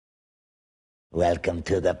Welcome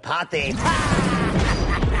to the party. I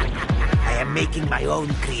am making my own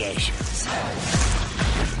creations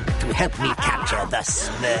to help me capture the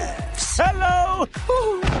Smurfs. Hello!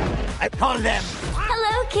 I call them...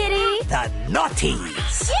 Hello, kitty. The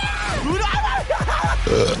Naughties.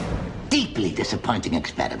 Yeah! Deeply disappointing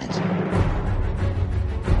experiment.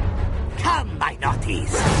 Come, my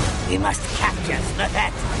Naughties. We must capture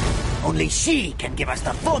Smurfette. Only she can give us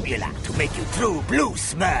the formula to make you true blue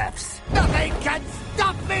Smurfs. Nothing can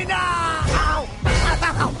stop me now! Ow!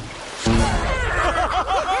 Ow!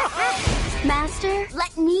 Master,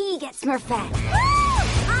 let me get Smurfette.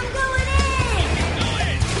 I'm going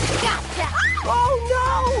in! Gotcha! Oh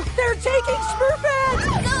no! They're taking Smurfette!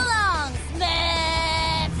 So long,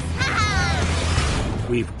 Smurfs!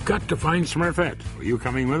 We've got to find Smurfette. Are you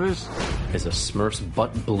coming with us? Is a Smurf's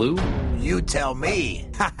butt blue? You tell me.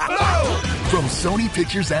 From Sony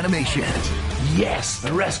Pictures Animation. Yes,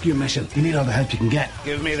 the rescue mission. You need all the help you can get.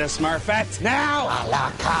 Give me the Smurfette now! A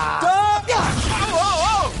la carte.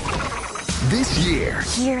 This year.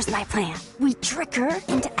 Here's my plan. We trick her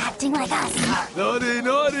into acting like us. Naughty,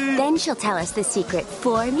 naughty. Then she'll tell us the secret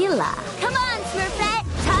formula. Come on, Smurfette!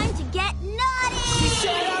 Time to get naughty!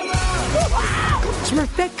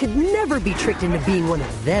 Smurfette could never be tricked into being one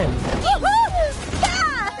of them.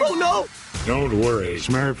 Oh no! Don't worry,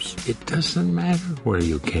 Smurfs. It doesn't matter where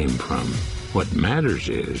you came from. What matters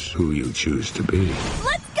is who you choose to be.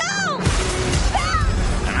 Let's go!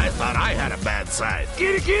 And I thought I had a bad side.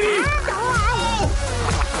 Kitty, kitty!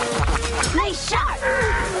 Nice shot!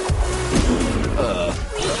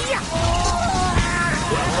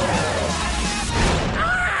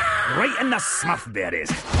 Right in the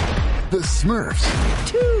Smurfberries. The Smurfs.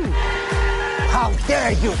 2! How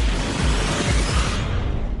dare you!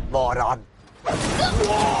 Moron.